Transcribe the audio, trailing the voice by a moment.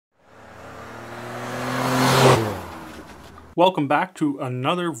Welcome back to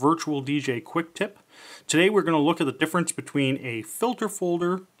another Virtual DJ quick tip. Today we're going to look at the difference between a filter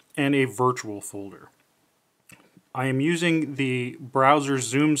folder and a virtual folder. I am using the browser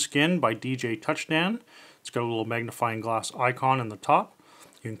Zoom Skin by DJ Touchdan. It's got a little magnifying glass icon in the top.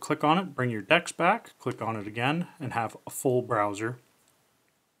 You can click on it, bring your decks back, click on it again, and have a full browser.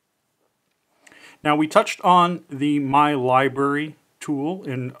 Now we touched on the My Library tool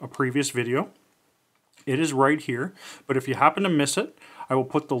in a previous video. It is right here, but if you happen to miss it, I will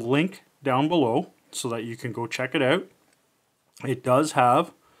put the link down below so that you can go check it out. It does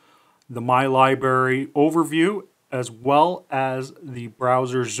have the My Library overview as well as the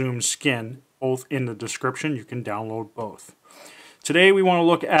browser Zoom Skin, both in the description. You can download both. Today we want to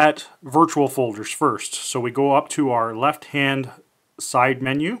look at virtual folders first. So we go up to our left-hand side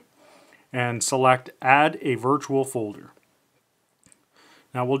menu and select Add a Virtual Folder.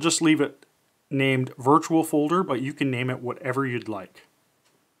 Now we'll just leave it named virtual folder, but you can name it whatever you'd like.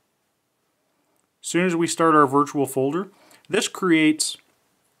 As soon as we start our virtual folder, this creates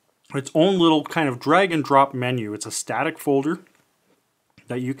its own little kind of drag and drop menu. It's a static folder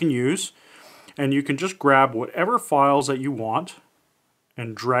that you can use, and you can just grab whatever files that you want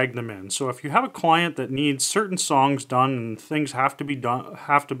and drag them in. So if you have a client that needs certain songs done and things have to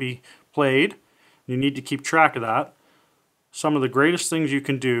be played, you need to keep track of that. Some of the greatest things you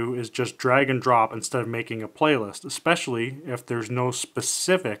can do is just drag and drop instead of making a playlist, especially if there's no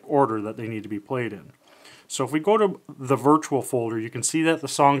specific order that they need to be played in. So if we go to the virtual folder, you can see that the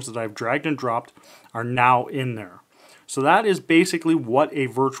songs that I've dragged and dropped are now in there. So that is basically what a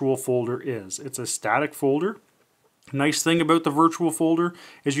virtual folder is. It's a static folder. Nice thing about the virtual folder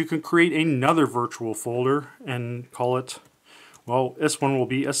is you can create another virtual folder and call it, well, this one will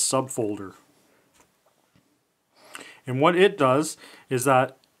be a subfolder. And what it does is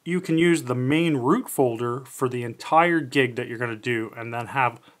that you can use the main root folder for the entire gig that you're going to do and then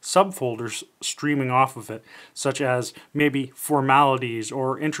have subfolders streaming off of it, such as maybe formalities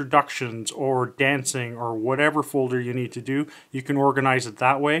or introductions or dancing or whatever folder you need to do. You can organize it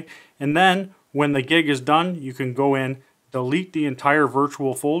that way. And then when the gig is done, you can go in, delete the entire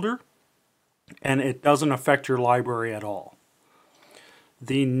virtual folder, and it doesn't affect your library at all.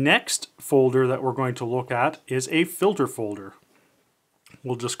 The next folder that we're going to look at is a filter folder.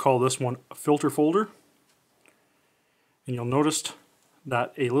 We'll just call this one a filter folder. And you'll notice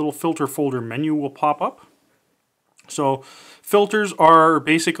that a little filter folder menu will pop up. So filters are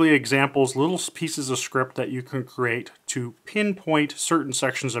basically examples, little pieces of script that you can create to pinpoint certain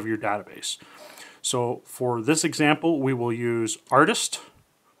sections of your database. So for this example, we will use artist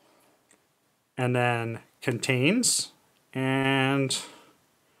and then contains, and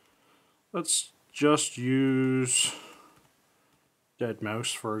let's just use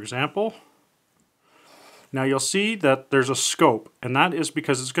deadmau5 for example. Now you'll see that there's a scope, and that is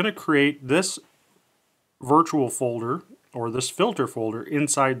because it's going to create this virtual folder or this filter folder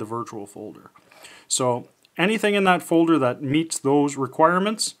inside the virtual folder. So anything in that folder that meets those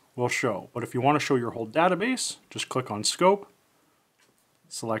requirements will show. But if you want to show your whole database, just click on scope,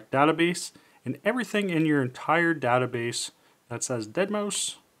 select database, and everything in your entire database that says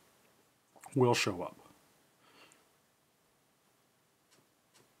deadmau5 will show up.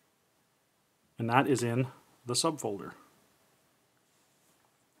 And that is in the subfolder.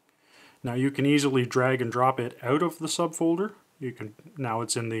 Now you can easily drag and drop it out of the subfolder. Now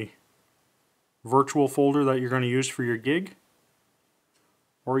it's in the virtual folder that you're going to use for your gig,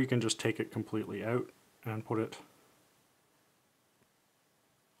 or you can just take it completely out and put it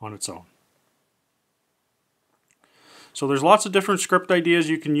on its own. So there's lots of different script ideas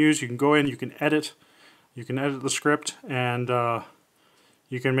you can use. You can go in, you can edit the script, and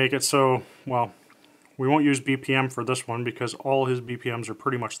you can make it so, well, we won't use BPM for this one because all his BPMs are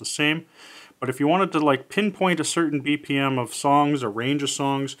pretty much the same. But if you wanted to like pinpoint a certain BPM of songs, a range of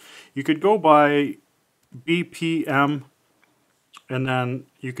songs, you could go by BPM, and then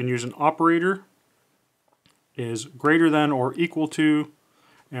you can use an operator is greater than or equal to,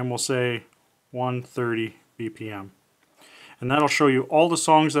 and we'll say 130 BPM. And that'll show you all the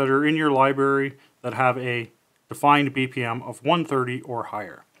songs that are in your library that have a defined BPM of 130 or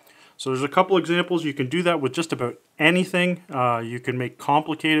higher. So there's a couple examples. You can do that with just about anything. You can make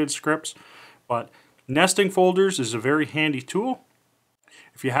complicated scripts, but nesting folders is a very handy tool.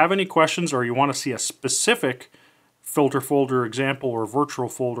 If you have any questions or you want to see a specific filter folder example or virtual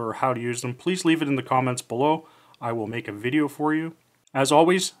folder or how to use them, please leave it in the comments below. I will make a video for you. As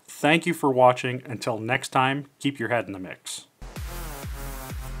always, thank you for watching. Until next time, keep your head in the mix.